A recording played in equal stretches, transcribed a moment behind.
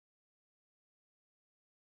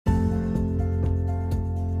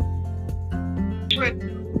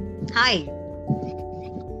Hi.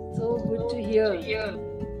 So good to hear.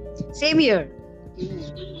 Same here.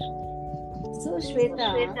 So Shweta,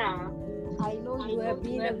 I know you have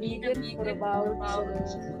been a vegan for about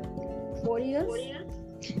 4 years.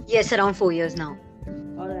 Yes, around 4 years now.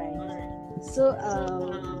 All right. So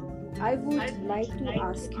I would like to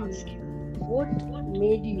ask you, what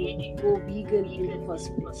made you go vegan in the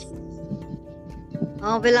first place?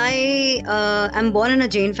 Well, I am born in a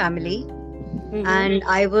Jain family, and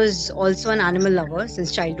I was also an animal lover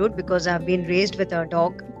since childhood because I've been raised with a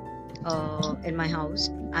dog in my house,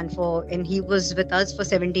 and he was with us for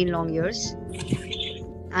 17 long years.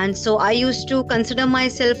 And so I used to consider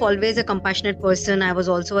myself always a compassionate person. I was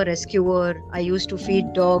also a rescuer. I used to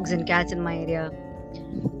feed dogs and cats in my area.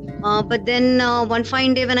 But then one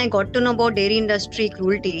fine day when I got to know about dairy industry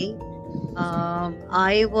cruelty,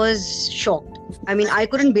 I was shocked. I mean, I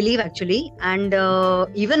couldn't believe actually. And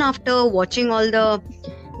even after watching all the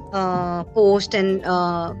posts and,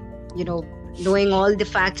 knowing all the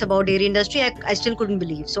facts about dairy industry, I still couldn't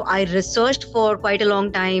believe. So I researched for quite a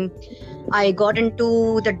long time. I got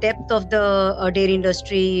into the depth of the dairy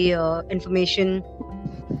industry information.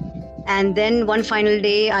 And then one final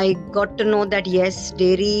day, I got to know that yes,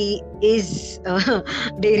 dairy is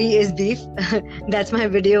beef. That's my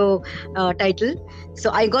video title.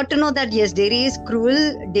 So I got to know that yes, dairy is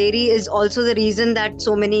cruel. Dairy is also the reason that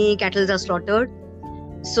so many cattle are slaughtered.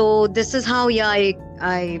 So this is how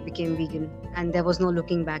I became vegan, and there was no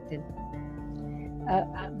looking back then.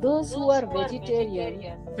 Those who are vegetarian,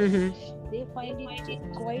 they find it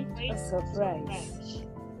quite a surprise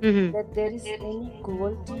that there is any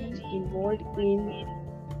cruelty involved in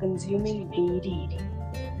consuming dairy.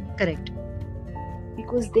 Correct.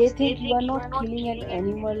 Because they think you are not killing an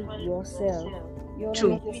animal yourself, you are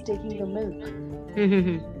True. just taking the milk.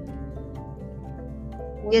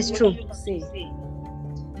 What Yes, do you true. have to say?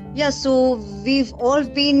 Yeah, so we've all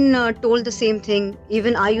been told the same thing.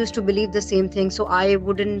 Even I used to believe the same thing, so I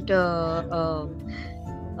wouldn't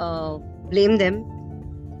blame them.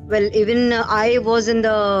 Well, even I was in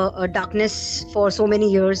the darkness for so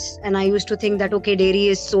many years, and I used to think that, okay, dairy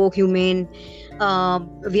is so humane.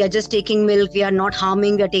 We are just taking milk, we are not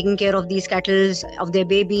harming, we are taking care of these cattle, of their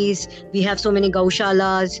babies. We have so many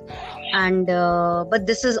gaushalas, and but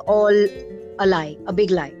this is all a lie, a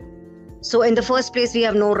big lie. So in the first place, we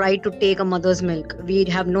have no right to take a mother's milk. We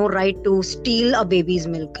have no right to steal a baby's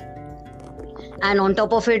milk. And on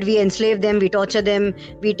top of it, we enslave them, we torture them,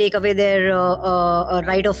 we take away their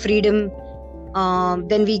right of freedom.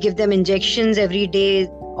 Then we give them injections every day,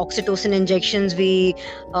 oxytocin injections. We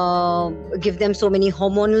give them so many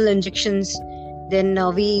hormonal injections. Then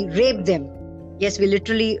we rape them. Yes, we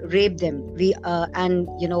literally rape them.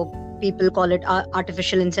 People call it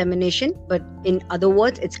artificial insemination, but in other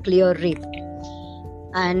words, it's clear rape.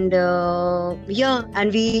 And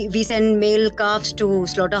and we send male calves to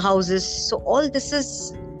slaughterhouses. So all this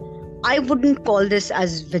is, I wouldn't call this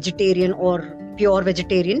as vegetarian or pure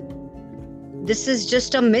vegetarian. This is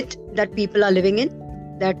just a myth that people are living in,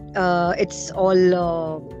 that it's all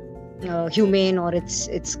humane, or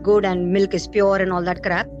it's good and milk is pure and all that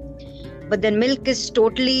crap. But then milk is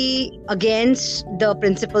totally against the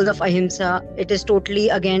principles of ahimsa. It is totally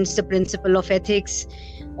against the principle of ethics.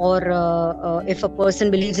 Or if a person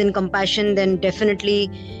believes in compassion, then definitely,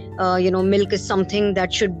 milk is something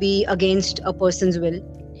that should be against a person's will.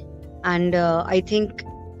 And I think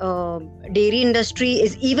dairy industry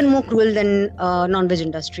is even more cruel than non-veg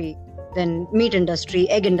industry, than meat industry,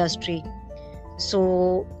 egg industry.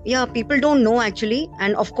 So yeah, people don't know actually.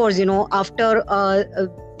 And of course, after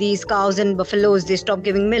these cows and buffaloes, they stop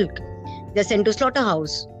giving milk, they're sent to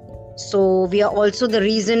slaughterhouse. So we are also the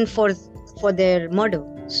reason for their murder.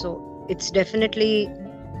 So it's definitely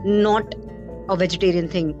not a vegetarian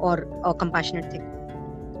thing or a compassionate thing.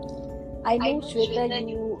 I know, Shweta,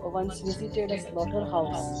 you once visited a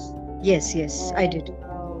slaughterhouse. Yes, I did.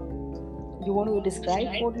 You want to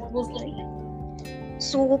describe what it was like?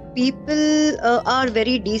 So people are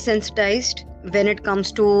very desensitized when it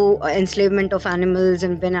comes to enslavement of animals,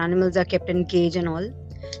 and when animals are kept in cage and all.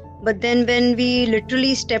 But then when we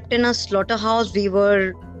literally stepped in a slaughterhouse,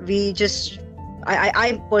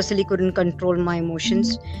 I personally couldn't control my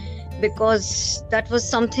emotions, because that was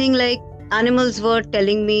something like animals were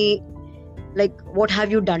telling me, like, what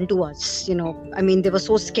have you done to us? I mean, they were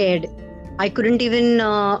so scared. I couldn't even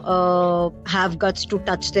have guts to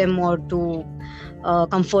touch them or to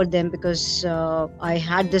comfort them, because I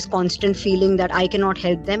had this constant feeling that I cannot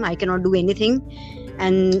help them, I cannot do anything,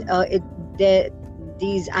 and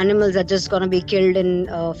these animals are just going to be killed in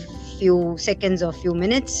a few seconds or few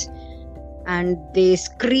minutes. and they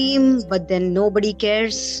scream, but then nobody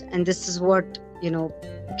cares. And this is what,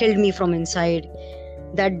 killed me from inside.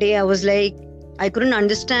 That day I was like, I couldn't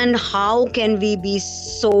understand how can we be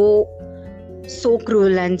so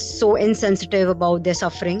cruel and so insensitive about their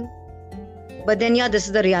suffering. But then, this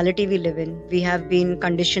is the reality we live in. We have been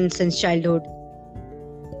conditioned since childhood.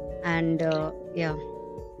 And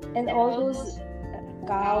And all those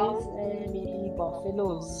cows and maybe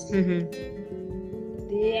buffaloes,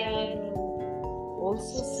 they are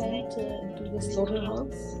also sent to the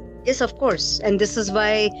slaughterhouse? Yes, of course. And this is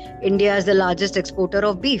why India is the largest exporter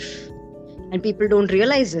of beef. And people don't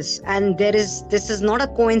realize this. And this is not a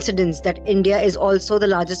coincidence that India is also the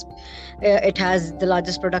largest, it has the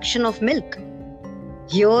largest production of milk.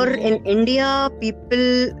 Here in India,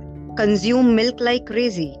 people consume milk like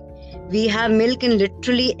crazy. We have milk in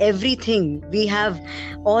literally everything. We have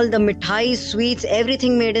all the mithais, sweets,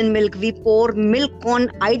 everything made in milk. We pour milk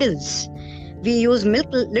on idols. We use milk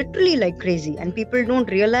literally like crazy. And people don't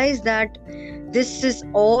realize that this is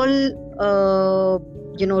all,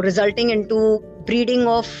 resulting into breeding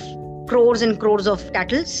of crores and crores of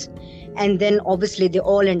cattle. And then obviously they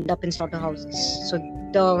all end up in slaughterhouses. So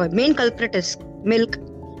the main culprit is milk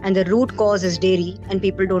and the root cause is dairy, and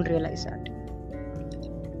people don't realize that.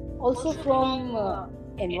 Also from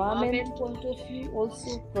environment point of view,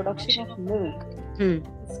 also production of milk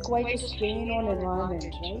is quite a strain on environment,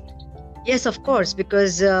 right? Yes, of course,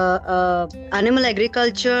 because animal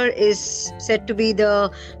agriculture is said to be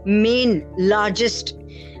the main largest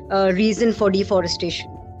reason for deforestation.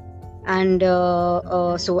 And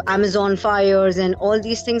so Amazon fires and all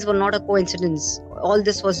these things were not a coincidence. All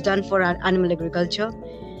this was done for animal agriculture.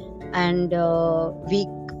 And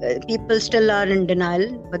people still are in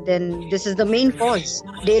denial, but then this is the main cause: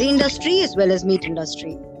 dairy industry as well as meat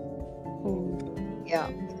industry. Yeah.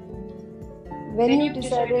 When you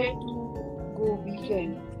decided to go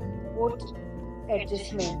vegan, what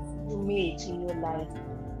adjustments you made in your life?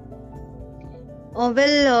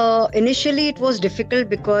 Initially it was difficult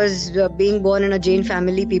because being born in a Jain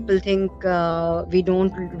family, people think we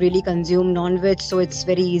don't really consume non-veg, so it's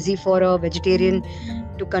very easy for a vegetarian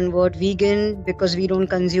to convert vegan because we don't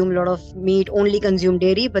consume a lot of meat, only consume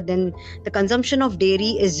dairy. But then the consumption of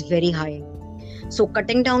dairy is very high. So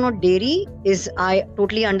cutting down on dairy is, I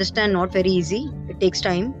totally understand, not very easy. It takes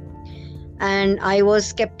time. And I was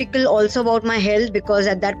skeptical also about my health because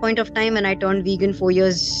at that point of time when I turned vegan 4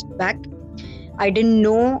 years back, I didn't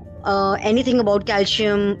know anything about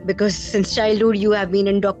calcium, because since childhood you have been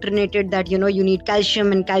indoctrinated that you need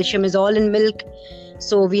calcium, and calcium is all in milk.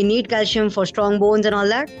 So we need calcium for strong bones and all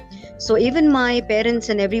that. So even my parents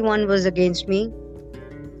and everyone was against me.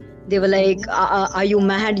 They were like, are you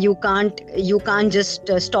mad? You can't just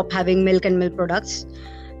stop having milk and milk products.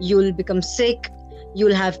 You'll become sick.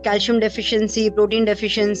 You'll have calcium deficiency, protein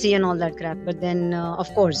deficiency and all that crap. But then, of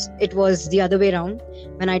course, it was the other way around.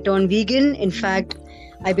 When I turned vegan, in fact,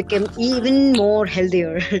 I became even more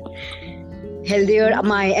healthier.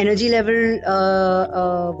 My energy level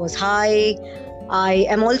was high. I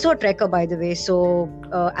am also a trekker, by the way. So,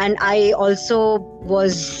 and I also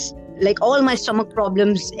was like, all my stomach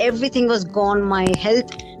problems, everything was gone. My health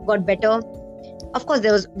got better. Of course,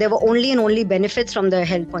 there were only benefits from the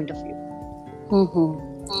health point of view.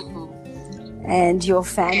 And your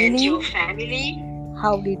family?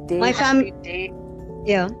 How did they? My family.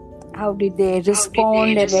 Yeah. How did they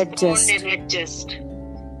respond and adjust?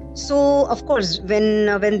 So, of course, when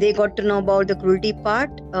they got to know about the cruelty part,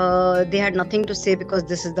 they had nothing to say because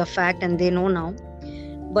this is the fact and they know now.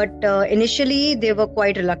 But initially, they were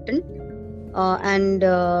quite reluctant. And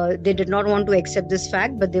they did not want to accept this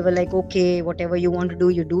fact, but they were like, okay, whatever you want to do,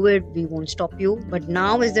 you do it, we won't stop you. But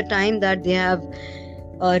now is the time that they have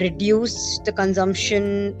reduced the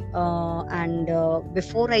consumption, and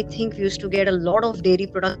before I think we used to get a lot of dairy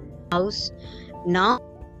products in the house. Now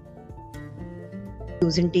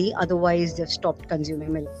using tea, otherwise they've stopped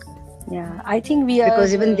consuming milk. Yeah, I think we are,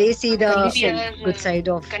 because even they see the good side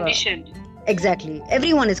of exactly,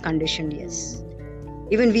 everyone is conditioned. Yes,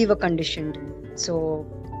 even we were conditioned. So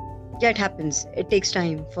yeah, it happens. It takes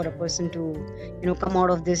time for a person to come out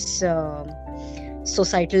of this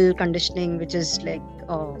societal conditioning, which is like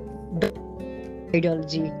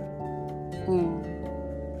ideology.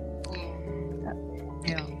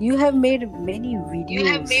 Yeah. You have made many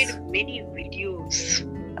videos.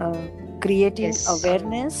 Creating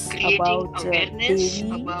awareness about dairy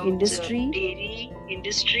industry.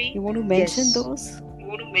 You want to mention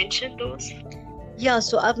those? Yeah,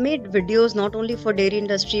 so I've made videos not only for dairy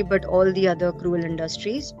industry but all the other cruel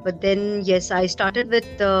industries. But then yes, I started with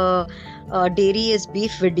dairy is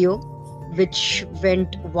beef video, which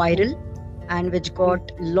went viral, and which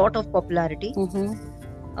got a lot of popularity.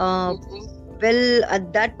 Well,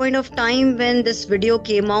 at that point of time when this video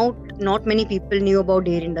came out, not many people knew about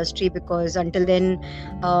dairy industry, because until then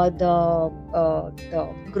the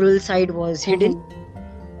cruel side was hidden.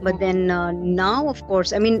 But then now, of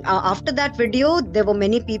course, I mean, after that video, there were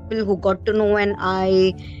many people who got to know, and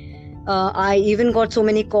I even got so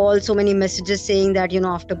many calls, so many messages saying that,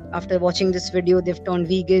 after watching this video, they've turned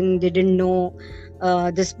vegan. They didn't know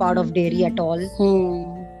this part of dairy at all.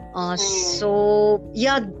 So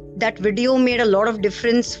yeah, that video made a lot of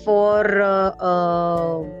difference for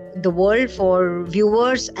the world, for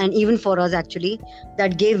viewers, and even for us actually.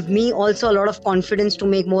 That gave me also a lot of confidence to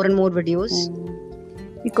make more and more videos.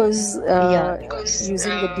 Because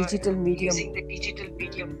using the digital medium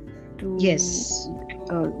to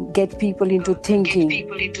get people into thinking.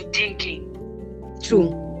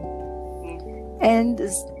 True. And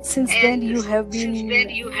since then you have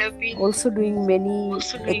been also doing many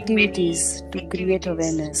activities to create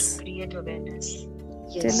awareness.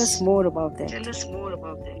 Yes. Tell us more about that.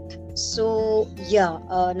 So yeah,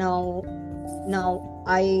 now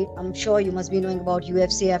I'm sure you must be knowing about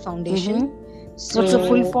UFCI Foundation. So, what's the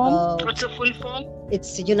full form?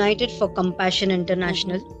 It's United for Compassion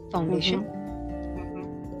International Foundation.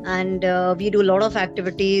 And we do a lot of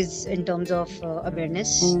activities in terms of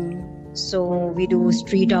awareness. So we do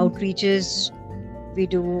street outreaches, we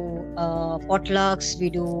do potlucks, we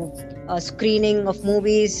do screening of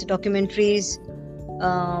movies, documentaries,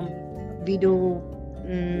 we do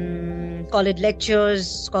college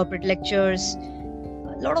lectures, corporate lectures,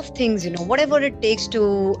 a lot of things, whatever it takes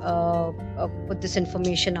to put this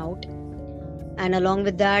information out. And along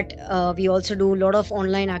with that, we also do a lot of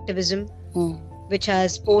online activism, which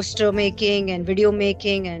has poster making and video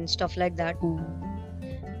making and stuff like that.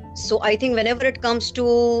 So I think whenever it comes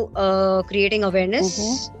to creating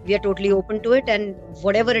awareness, we are totally open to it, and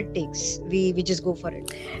whatever it takes, we just go for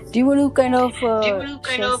it. Do you want to kind of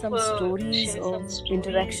share some stories of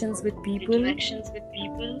interactions with people?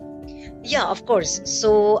 Yeah, of course.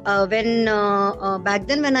 So when back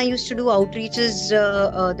then when I used to do outreaches,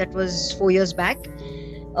 that was 4 years back,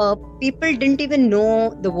 people didn't even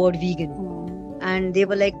know the word vegan. And they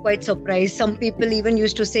were like quite surprised. Some people even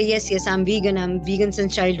used to say, yes, I'm vegan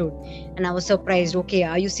since childhood. And I was surprised, okay,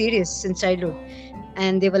 are you serious, since childhood?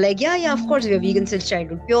 And they were like, yeah, of course we are vegan since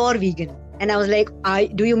childhood, pure vegan. And I was like,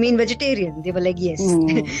 do you mean vegetarian? They were like, yes.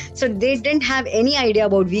 So they didn't have any idea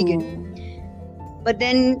about vegan. But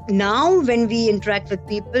then now when we interact with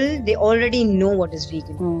people, they already know what is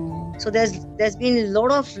vegan. So there's been a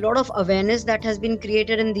lot of awareness that has been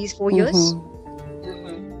created in these 4 years.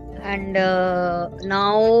 And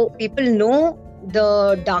now people know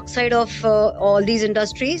the dark side of all these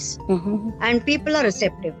industries, and people are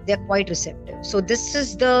receptive. They're quite receptive. So this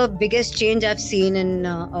is the biggest change I've seen in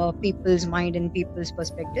people's mind and people's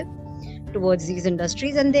perspective towards these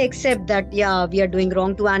industries, and they accept that, yeah, we are doing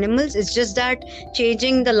wrong to animals. It's just that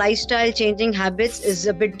changing the lifestyle, changing habits is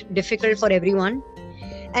a bit difficult for everyone,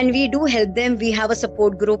 and we do help them. We have a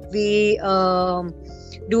support group. We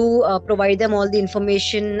do provide them all the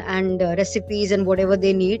information and recipes and whatever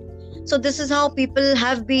they need. So this is how people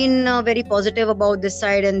have been very positive about this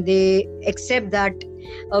side, and they accept that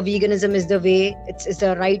veganism is the way, it's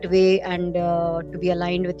the right way, and to be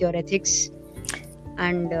aligned with your ethics.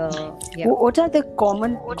 And what are the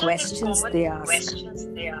common questions they ask?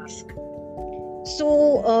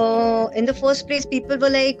 So in the first place, people were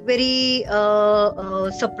like very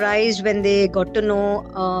surprised when they got to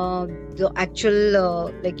know the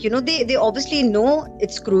actual they obviously know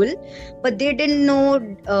it's cruel, but they didn't know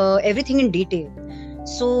everything in detail.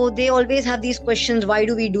 So they always have these questions, why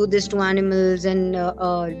do we do this to animals? And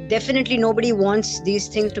definitely nobody wants these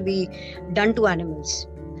things to be done to animals.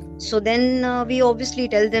 So then we obviously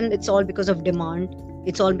tell them it's all because of demand.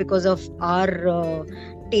 It's all because of our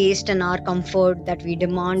taste and our comfort that we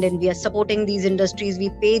demand, and we are supporting these industries. We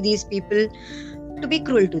pay these people to be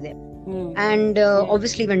cruel to them. And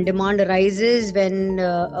obviously when demand arises,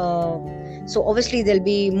 so obviously there'll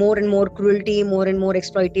be more and more cruelty, more and more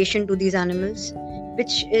exploitation to these animals,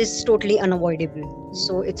 which is totally unavoidable.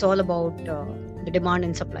 So it's all about the demand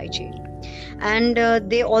and supply chain. And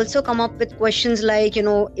they also come up with questions like,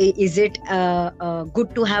 is it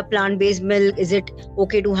good to have plant-based milk? Is it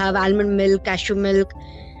okay to have almond milk, cashew milk?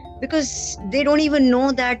 Because they don't even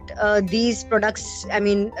know that these products,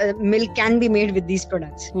 milk can be made with these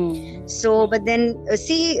products. So, but then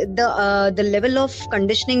see the level of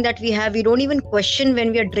conditioning that we have, we don't even question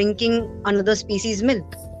when we are drinking another species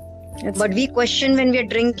milk. But we question when we are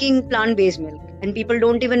drinking plant-based milk, and people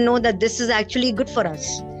don't even know that this is actually good for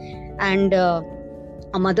us. And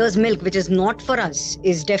a mother's milk, which is not for us,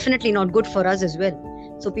 is definitely not good for us as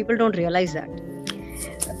well. So people don't realize that.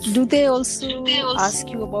 Do they also ask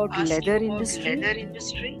you about leather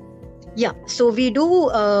industry? Yeah, so we do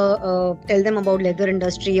tell them about leather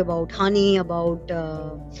industry, about honey, about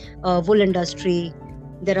wool industry.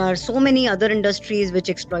 There are so many other industries which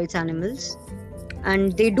exploits animals,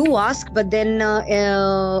 and they do ask, but then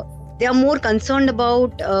they are more concerned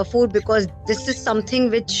about food, because this is something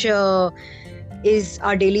which is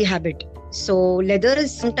our daily habit. So leather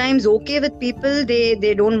is sometimes okay with people.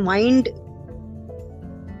 They don't mind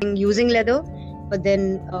using leather, but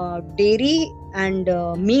then dairy and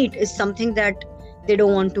meat is something that they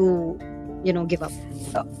don't want to give up.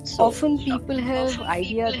 So often people have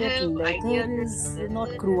idea that leather is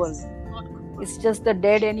not cruel. It's just the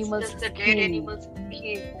dead animal's skin.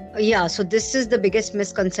 Yeah, so this is the biggest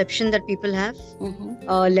misconception that people have.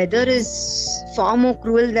 Leather is far more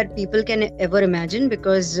cruel than people can ever imagine,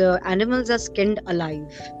 because animals are skinned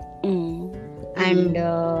alive. And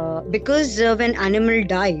because when animal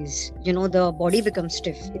dies, the body becomes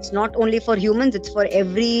stiff. It's not only for humans, it's for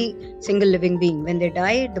every single living being. When they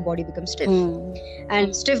die, the body becomes stiff.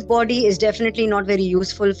 And stiff body is definitely not very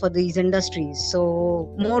useful for these industries. So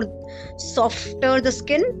more softer the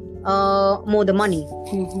skin, more the money,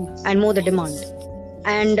 and more the demand.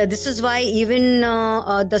 And this is why even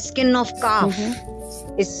the skin of calf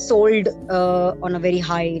is sold on a very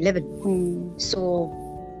high level. So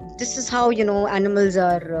this is how animals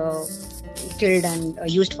are killed and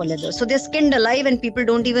used for leather. So they're skinned alive, and people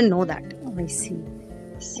don't even know that. I see.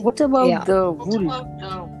 What about the wool?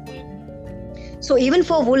 So even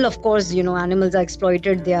for wool, of course, animals are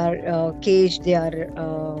exploited. They are caged. They are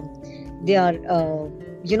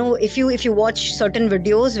if you watch certain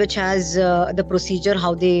videos which has the procedure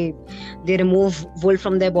how they remove wool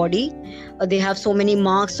from their body, they have so many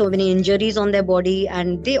marks, so many injuries on their body,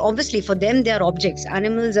 and they obviously, for them, they are objects.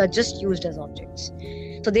 Animals are just used as objects,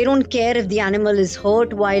 so they don't care if the animal is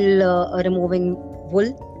hurt while removing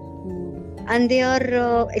wool. And they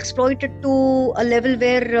are exploited to a level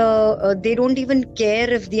where they don't even care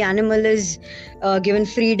if the animal is given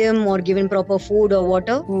freedom or given proper food or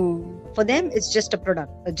water. For them, it's just a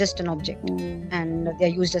product, just an object, and they're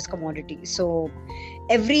used as commodity. So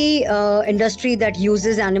every industry that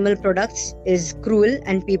uses animal products is cruel,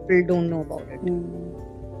 and people don't know about it.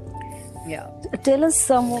 Yeah. Tell us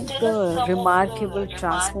some of the remarkable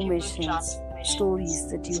transformations, stories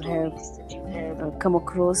that you have come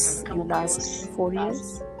across in the last 4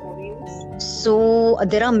 years. So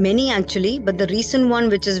there are many actually, but the recent one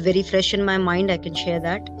which is very fresh in my mind, I can share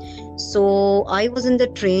that. So I was in the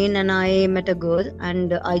train and I met a girl,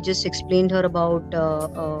 and I just explained her about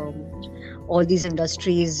all these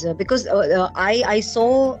industries, because I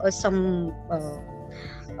saw something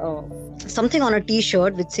on a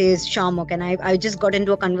t-shirt which says Shamuk, and I just got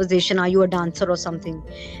into a conversation, are you a dancer or something?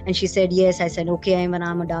 And she said yes. I said okay, I'm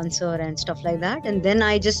a dancer and stuff like that. And then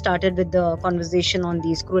I just started with the conversation on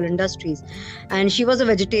these cruel industries. And she was a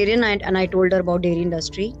vegetarian, and I told her about dairy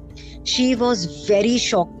industry. She was very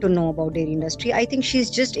shocked to know about dairy industry. I think she's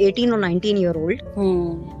just 18 or 19-year-old.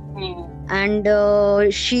 And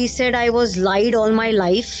she said, I was lied all my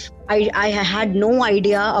life. I had no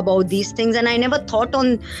idea about these things, and I never thought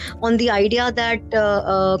on the idea that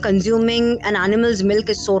consuming an animal's milk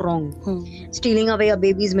is so wrong. Stealing away a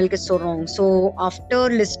baby's milk is so wrong. So after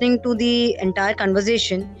listening to the entire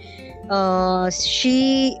conversation, I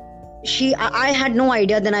had no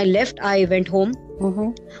idea. Then I left. I went home.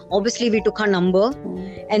 Obviously, we took her number,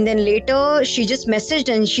 and then later she just messaged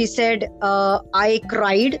and she said, I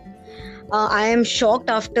cried. I am shocked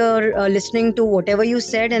after listening to whatever you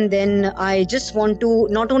said, and then I just want to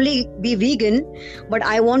not only be vegan, but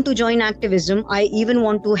I want to join activism. I even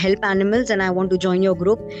want to help animals, and I want to join your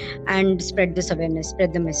group and spread this awareness,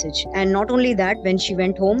 spread the message. And not only that, when she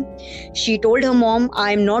went home, she told her mom,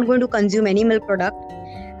 I'm not going to consume any milk product.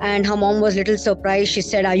 And her mom was a little surprised. She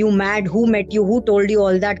said, are you mad? Who met you? Who told you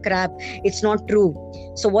all that crap? It's not true.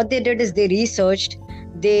 So what they did is they researched.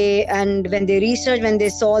 When they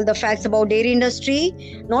saw all the facts about dairy industry,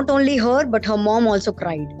 not only her, but her mom also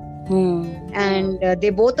cried. And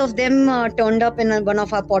they both of them turned up in one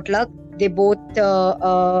of our potluck. They both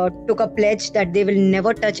took a pledge that they will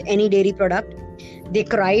never touch any dairy product. They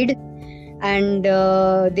cried, and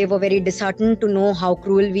they were very disheartened to know how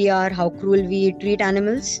cruel we are, how cruel we treat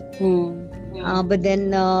animals. But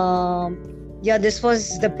then, this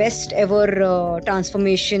was the best ever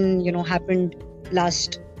transformation, happened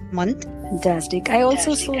last month. Fantastic. I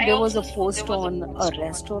also saw there was a post on a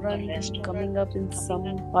restaurant coming up in some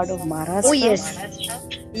part of Maharashtra. Oh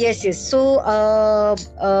yes. So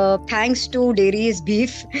thanks to dairy's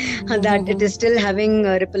beef, that it is still having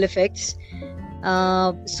ripple effects.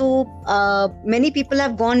 So many people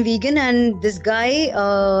have gone vegan, and this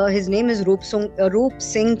guy, his name is Roop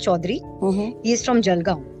Singh Chaudhary. He is from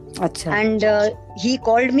Jalgaon. Achha. And he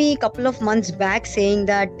called me a couple of months back saying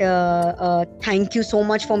that thank you so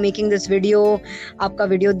much for making this video. आपका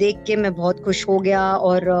video देख के मैं बहुत खुश हो गया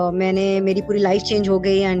और मेरी पूरी लाइफ चेंज हो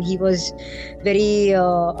गई. And he was very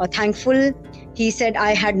thankful. He said,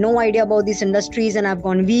 I had no idea about these industries and I've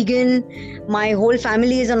gone vegan. My whole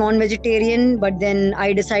family is a non-vegetarian, but then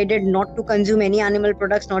I decided not to consume any animal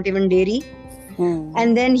products, not even dairy.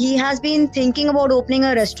 And then he has been thinking about opening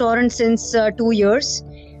a restaurant since 2 years.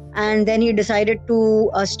 And then he decided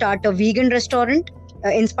to start a vegan restaurant,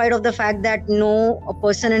 in spite of the fact that no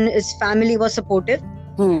person in his family was supportive.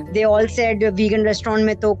 They all said vegan restaurant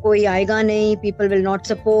mein to koi aayega nahi, people will not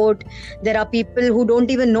support. There are people who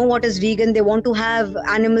don't even know what is vegan. They want to have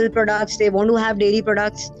animal products, they want to have dairy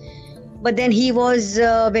products. But then he was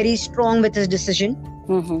very strong with his decision.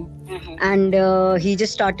 And he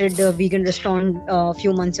just started a vegan restaurant a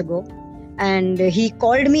few months ago. And he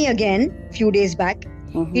called me again a few days back.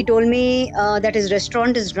 He told me that his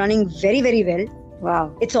restaurant is running very, very well.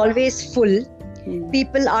 Wow. It's always full.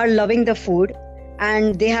 People are loving the food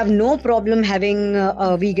and they have no problem having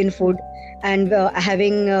vegan food and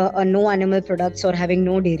having no animal products or having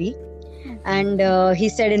no dairy. And he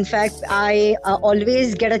said, in fact, I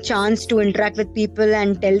always get a chance to interact with people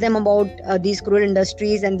and tell them about these cruel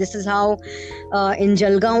industries. And this is how in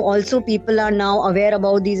Jalgaon also people are now aware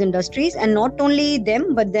about these industries. And not only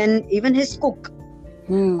them, but then even his cook.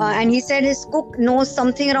 And he said his cook knows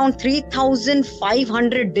something around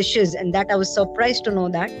 3,500 dishes, and that I was surprised to know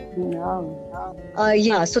that.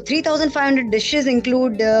 Wow. So 3,500 dishes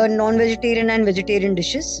include non-vegetarian and vegetarian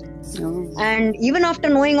dishes. And even after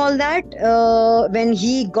knowing all that, when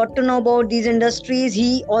he got to know about these industries,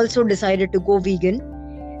 he also decided to go vegan.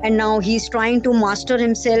 And now he's trying to master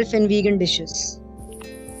himself in vegan dishes.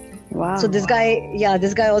 Wow. So this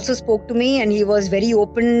guy also spoke to me, and he was very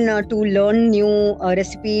open to learn new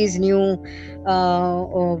recipes, new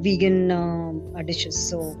vegan dishes.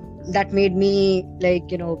 So that made me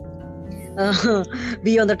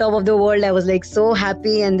be on the top of the world. I was like so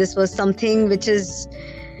happy, and this was something which is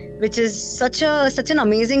such an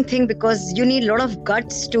amazing thing, because you need a lot of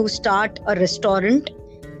guts to start a restaurant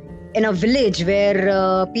in a village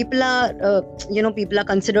where people are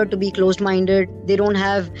considered to be closed-minded. They don't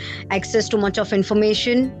have access to much of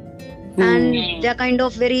information, and they're kind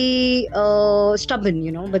of very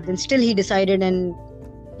stubborn, but then still he decided, and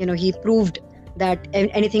he proved that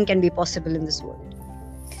anything can be possible in this world.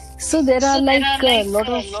 So there are a lot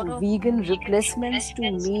of vegan replacements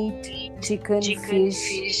to meat, chicken,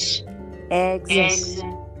 fish, eggs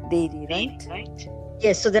and dairy, right?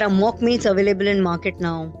 Yes, so there are mock meats available in market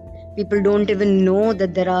now. People don't even know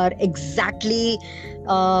that there are exactly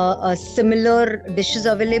similar dishes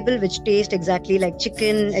available which taste exactly like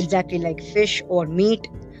chicken, exactly like fish or meat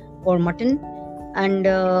or mutton. And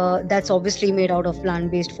that's obviously made out of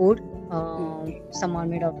plant-based food. Some are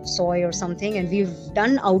made out of soy or something. And we've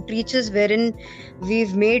done outreaches wherein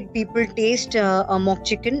we've made people taste a mock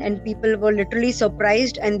chicken, and people were literally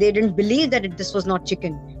surprised and they didn't believe that this was not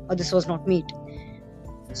chicken or this was not meat.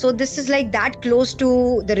 So this is like that close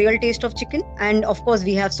to the real taste of chicken. And of course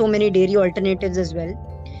we have so many dairy alternatives as well,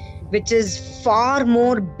 which is far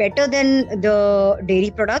more better than the dairy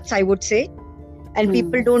products, I would say. And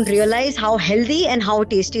people don't realize how healthy and how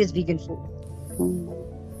tasty is vegan food.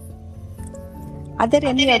 Are there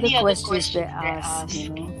any other questions they ask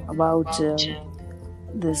about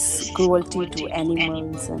this cruelty to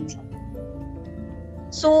animals? And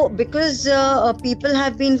so because people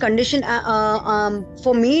have been conditioned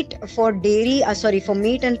for meat and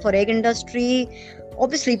for egg industry,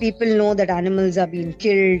 obviously people know that animals are being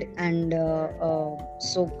killed. And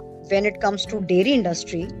so when it comes to dairy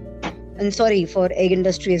industry, and for egg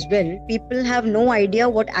industry as well, people have no idea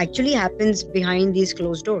what actually happens behind these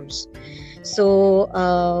closed doors. So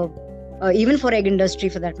even for egg industry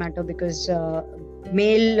for that matter, because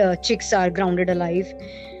male chicks are grounded alive.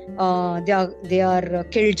 They are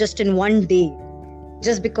killed just in one day,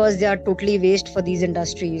 just because they are totally waste for these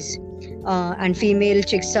industries. And female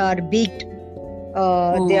chicks are beaked.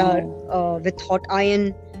 They are with hot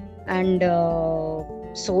iron, and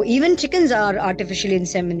so even chickens are artificially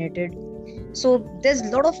inseminated. So there's a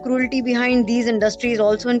lot of cruelty behind these industries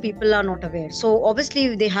also, and people are not aware. So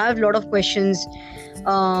obviously they have a lot of questions,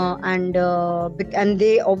 and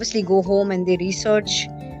they obviously go home and they research.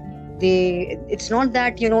 It's not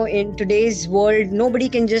that, in today's world nobody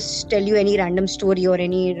can just tell you any random story or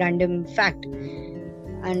any random fact,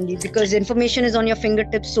 and because information is on your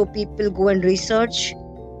fingertips, so people go and research.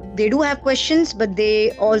 They do have questions, but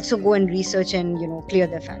they also go and research and clear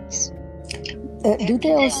their facts. Do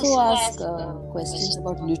they also ask questions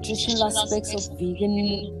about nutritional aspects of vegan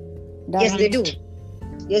diet?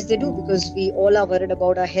 Yes, they do, because we all are worried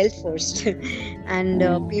about our health first. And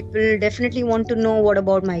people definitely want to know, what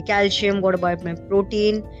about my calcium, what about my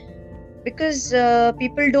protein, because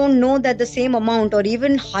people don't know that the same amount or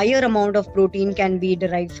even higher amount of protein can be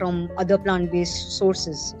derived from other plant-based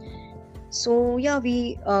sources. So yeah,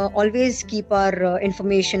 we always keep our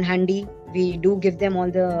information handy. We do give them all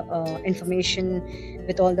the information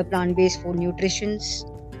with all the plant-based food nutritions.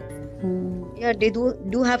 Yeah, they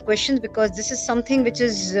do have questions, because this is something which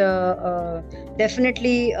is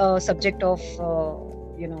definitely a subject of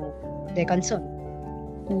their concern.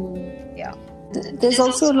 Yeah. There's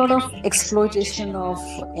also a lot of exploitation of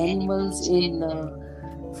animals in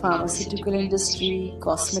pharmaceutical industry,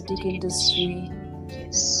 cosmetic industry.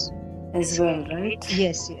 Yes. As well, right?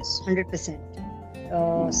 Yes, 100%.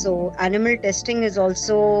 So animal testing is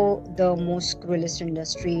also the most cruelest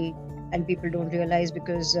industry, and people don't realize,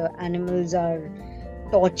 because animals are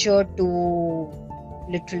tortured to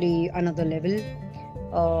literally another level.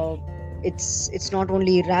 It's not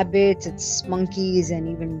only rabbits, it's monkeys and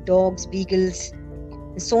even dogs, beagles.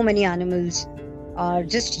 So many animals are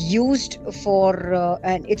just used for,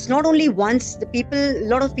 and it's not only once. A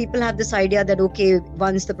lot of people have this idea that, okay,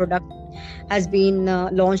 once the product has been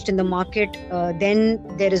launched in the market, then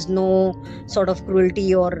there is no sort of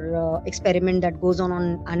cruelty or experiment that goes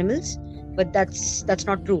on animals, but that's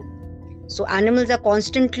not true. So animals are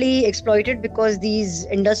constantly exploited, because these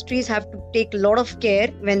industries have to take a lot of care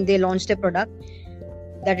when they launch their product,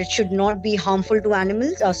 that it should not be harmful to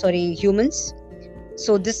humans.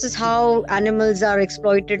 So this is how animals are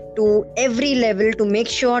exploited to every level, to make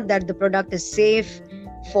sure that the product is safe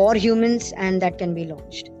for humans and that can be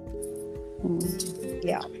launched.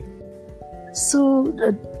 Yeah. So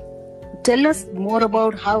tell us more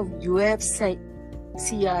about how UFCI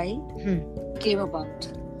came about.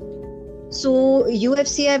 So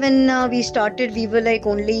UFCI, when we started, we were like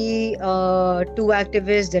only 2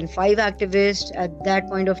 activists, then 5 activists. At that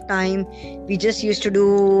point of time, we just used to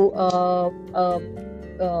do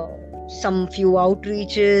some few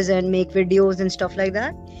outreaches and make videos and stuff like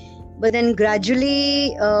that. But then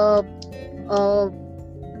gradually,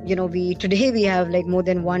 today we have like more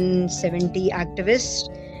than 170 activists.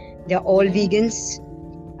 They're all vegans,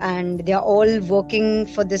 and they are all working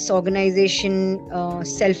for this organization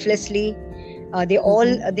selflessly. They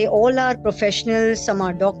all are professionals. Some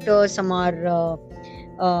are doctors, some are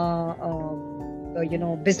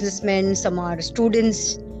businessmen, some are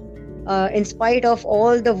students. In spite of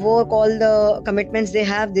all the work, all the commitments they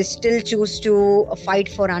have, they still choose to fight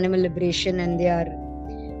for animal liberation, and they are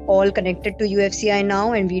all connected to UFCI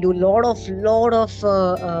now. And we do lot of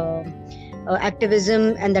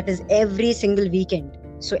activism, and that is every single weekend.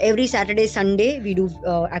 So every Saturday, Sunday, we do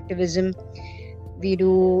activism. We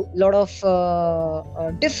do a lot of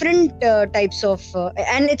different types of,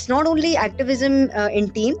 and it's not only activism in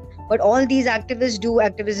team, but all these activists do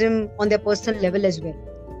activism on their personal level as well.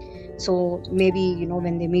 So maybe,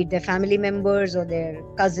 when they meet their family members or their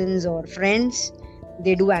cousins or friends,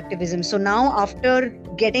 they do activism. So now, after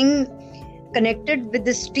getting connected with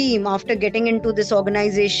this team, after getting into this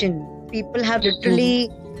organization, people have literally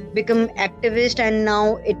become activist, and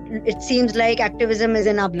now it seems like activism is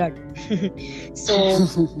in our blood. So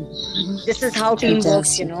this is how team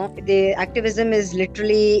works. The activism is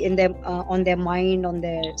literally in them, on their mind, on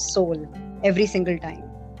their soul, every single time.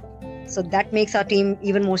 So that makes our team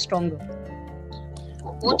even more stronger.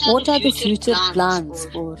 What are the future plans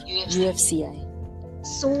for UFCI?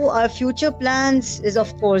 So our future plans is,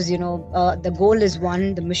 of course, the goal is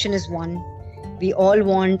one, the mission is one. We all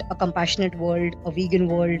want a compassionate world, a vegan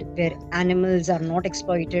world where animals are not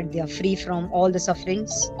exploited, they are free from all the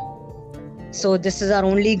sufferings. So this is our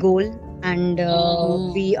only goal, and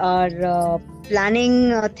we are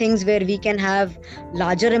planning things where we can have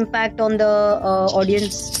larger impact on the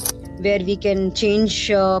audience, where we can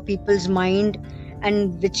change people's mind,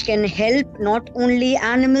 and which can help not only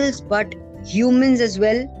animals but humans as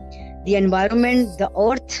well, the environment, the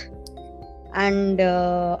earth, and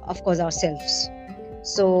of course ourselves.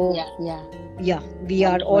 So we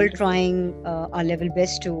are all trying our level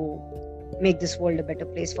best to make this world a better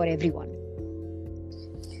place for everyone.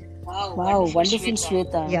 Wow, wonderful,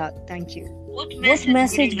 Shweta. Yeah, thank you. What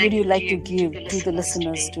message would you like to give to the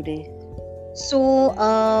listeners today? So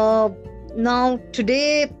now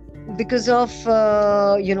today, because of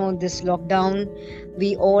this lockdown,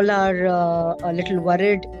 we all are a little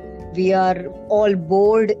worried. We are all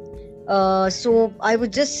bored. So I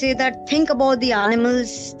would just say that think about the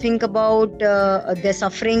animals, think about their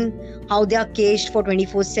suffering, how they are caged for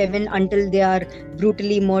 24/7 until they are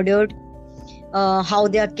brutally murdered, how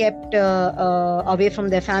they are kept away from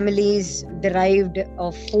their families, deprived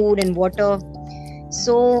of food and water.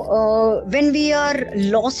 So when we are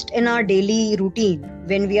lost in our daily routine,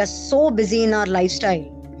 when we are so busy in our lifestyle,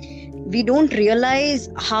 we don't realize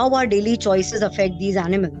how our daily choices affect these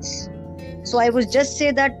animals. So I would just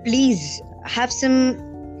say that please have some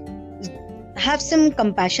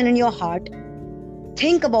compassion in your heart.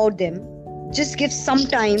 Think about them. Just give some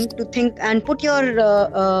time to think and put your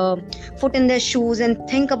foot in their shoes and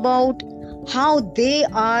think about how they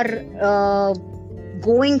are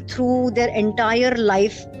going through their entire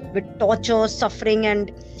life with torture, suffering,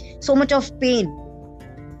 and so much of pain,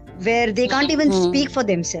 where they can't even speak for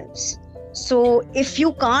themselves. So if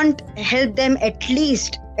you can't help them, at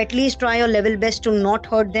least try your level best to not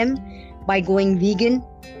hurt them by going vegan.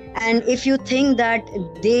 And if you think that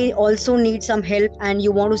they also need some help and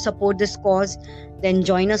you want to support this cause, then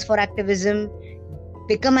join us for activism.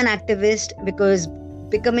 Become an activist, because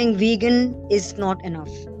becoming vegan is not enough.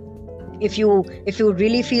 If you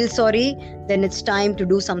really feel sorry, then it's time to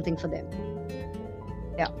do something for them.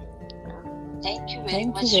 Yeah. Thank you very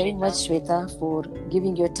much, Shweta, for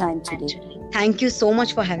giving your time today. Thank you so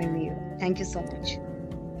much for having me here. Thank you so much.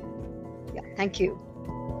 Yeah, thank you.